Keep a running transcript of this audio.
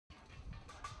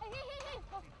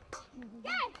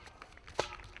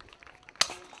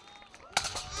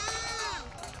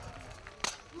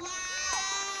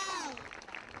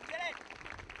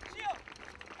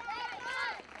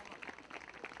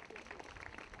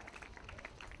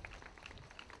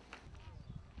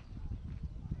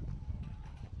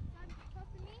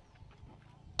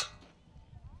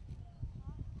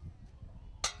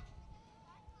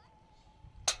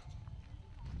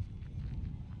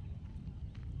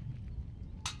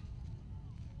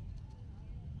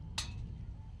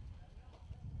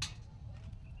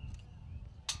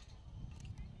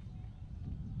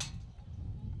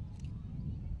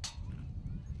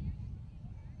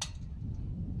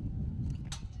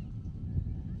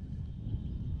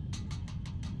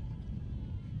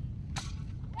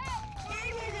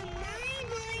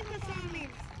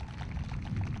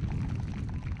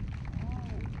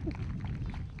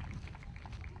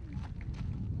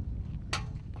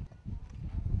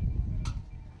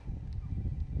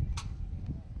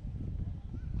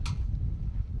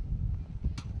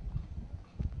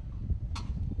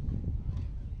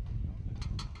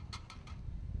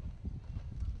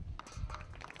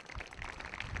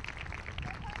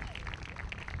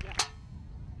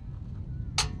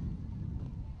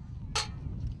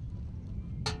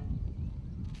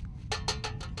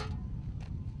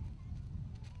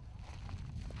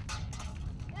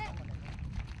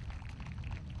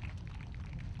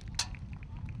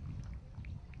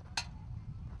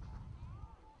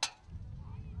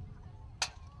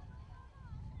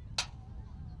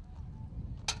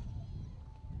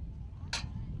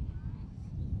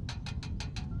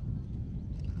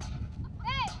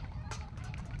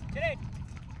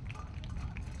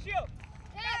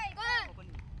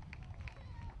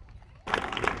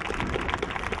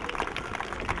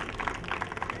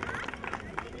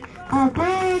A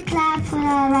big clap for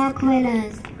our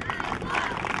Rockwellers.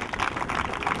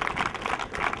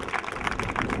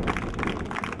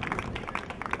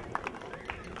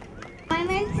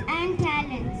 Appointments and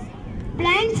talents.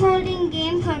 Blindfolding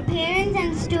game for parents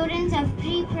and students of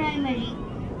pre-primary.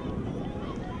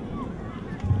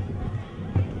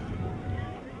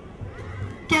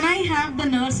 Can I have the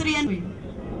nursery and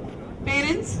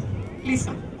parents? Please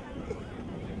come.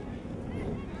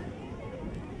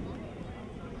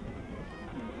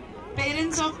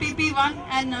 Parents of PP1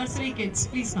 and nursery kids,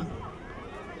 please come.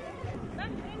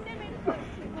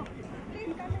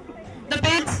 The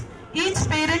parents, each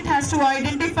parent has to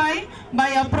identify by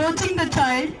approaching the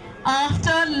child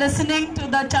after listening to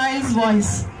the child's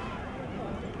voice.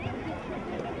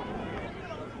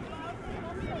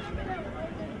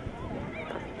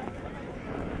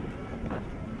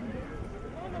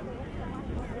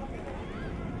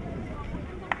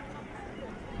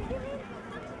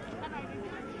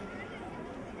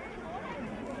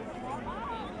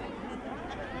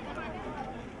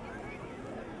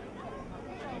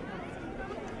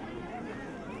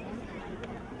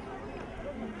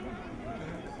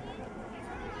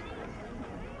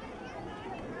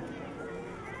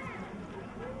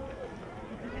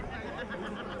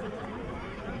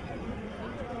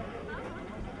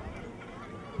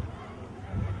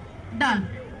 Done.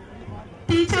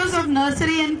 Teachers of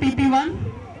nursery and PP1,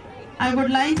 I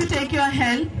would like to take your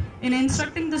help in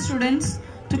instructing the students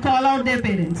to call out their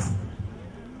parents.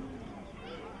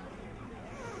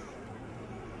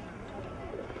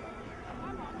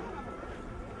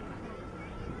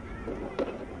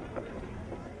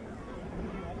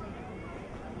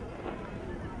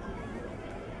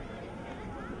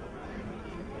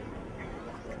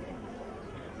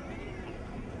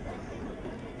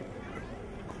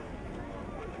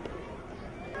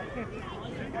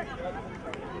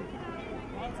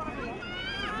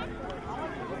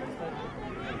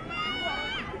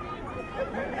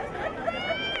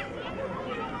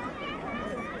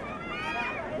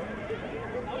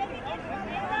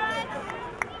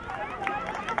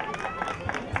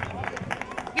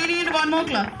 We need one more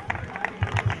clap.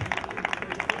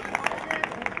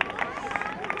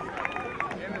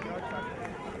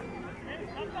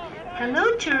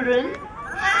 Hello children.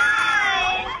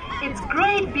 Hi! It's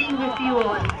great being with you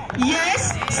all.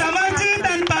 Yes, Samarjit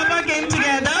and Papa came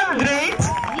together. Great.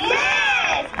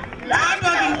 Yes! Lots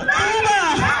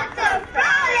of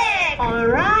frolic!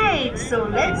 Alright, so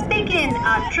let's begin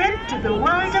our trip to the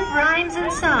world of rhymes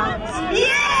and songs. Yay!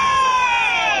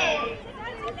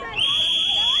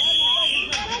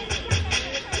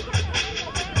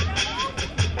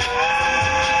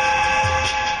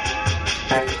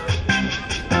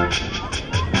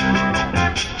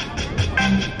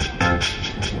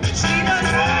 Sridhar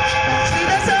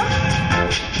sir,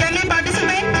 can we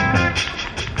participate?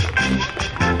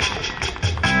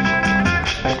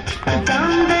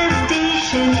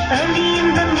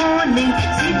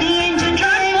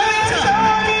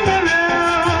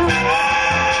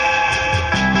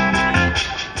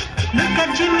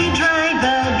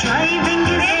 waving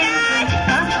his hand.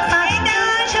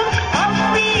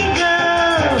 Off we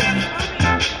go.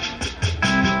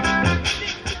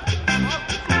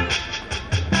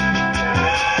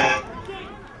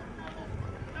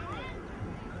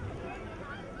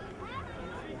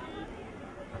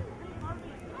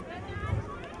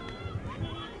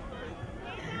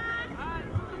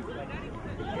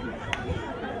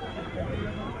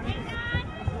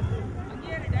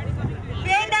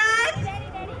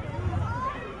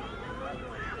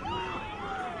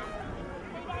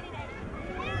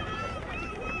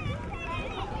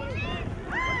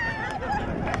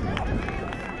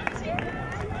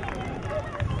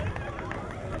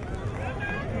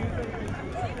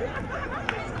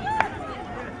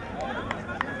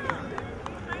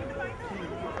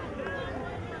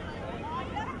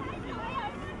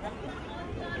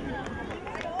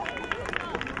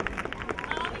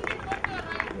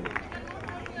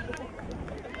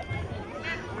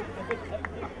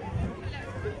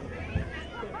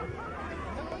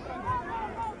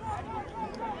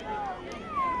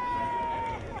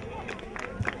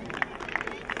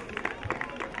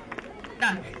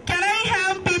 Done. Can I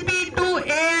have PP2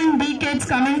 A and B kids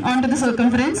coming onto the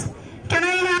circumference? Can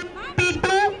I have PP2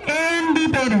 A and B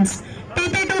parents?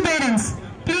 PP2 parents,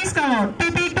 please come out.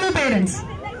 PP2 parents.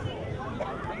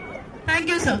 Thank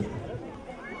you, sir.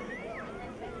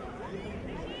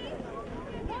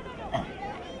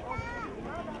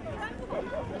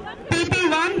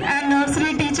 PP1 and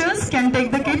nursery teachers can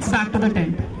take the kids back to the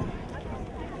tent.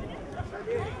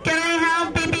 Can I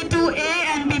have PP2A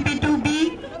and PP2B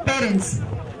parents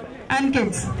and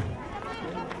kids?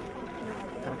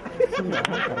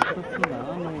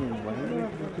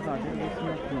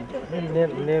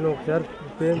 నేను ఒకసారి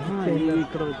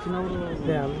ఇక్కడ వచ్చినప్పుడు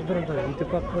అందరూ ఉంటారు ఇటు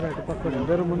పక్కన అటు పక్కన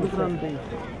అందరూ ముందుకు రండి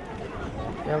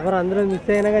ఎవరు అందరూ మిస్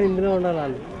అయినా కానీ ఇందులో ఉండాలి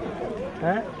వాళ్ళు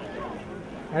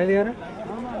అనిల్ గారు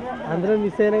అందరూ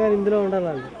మిస్ అయినా కానీ ఇందులో ఉండాలి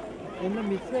వాళ్ళు ఇందులో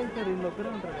మిస్ అవుతారు ఇందులో ఒక్కడే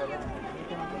ఉంటారు కదా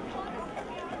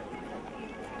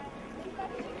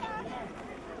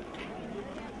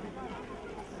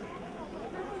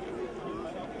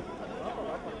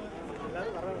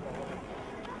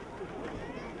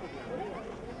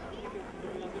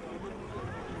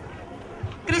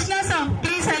Krishna sir,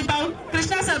 please help out.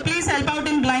 Krishna sir, please help out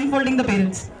in blindfolding the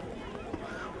parents.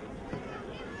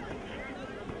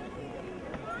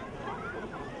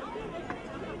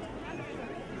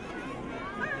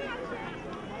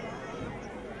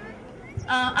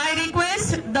 I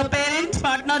request the parent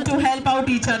partner to help out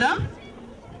each other.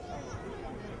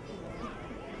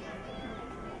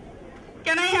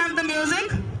 Can I have the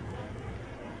music?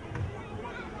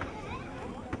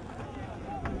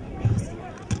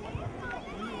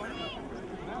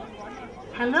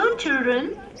 Hello,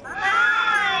 children.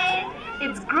 Hi!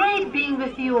 It's great being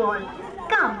with you all.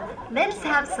 Come, let's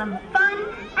have some fun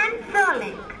and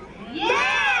frolic.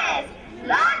 Yes!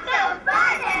 Lots of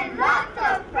fun and lots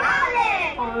of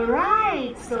frolic!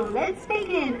 Alright, so let's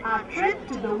begin our trip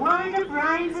to the world of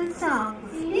rhymes and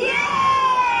songs. Yay!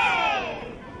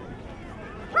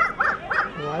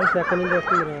 Voice ఎక్కడి నుంచి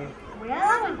వస్తుందిరా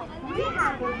Well, we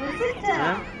have a visitor.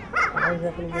 Voice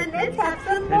ఎక్కడి నుంచి And let's have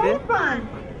some more fun.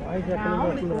 Voice ఎక్కడి Now,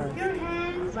 నుంచి వస్తుందిరా put your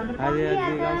hands one upon అది the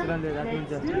అది అవసరం other. లేదు అటు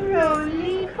నుంచి Let's do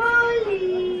roly-poly.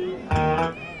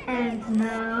 And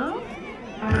now...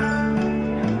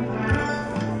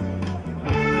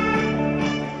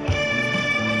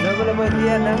 లోపల పోయి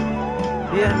తీయన్నా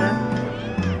తీయన్నా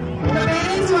The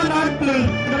parents who are not playing,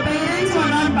 the parents who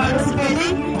are not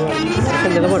participating, can we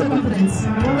stand in the circumference?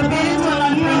 The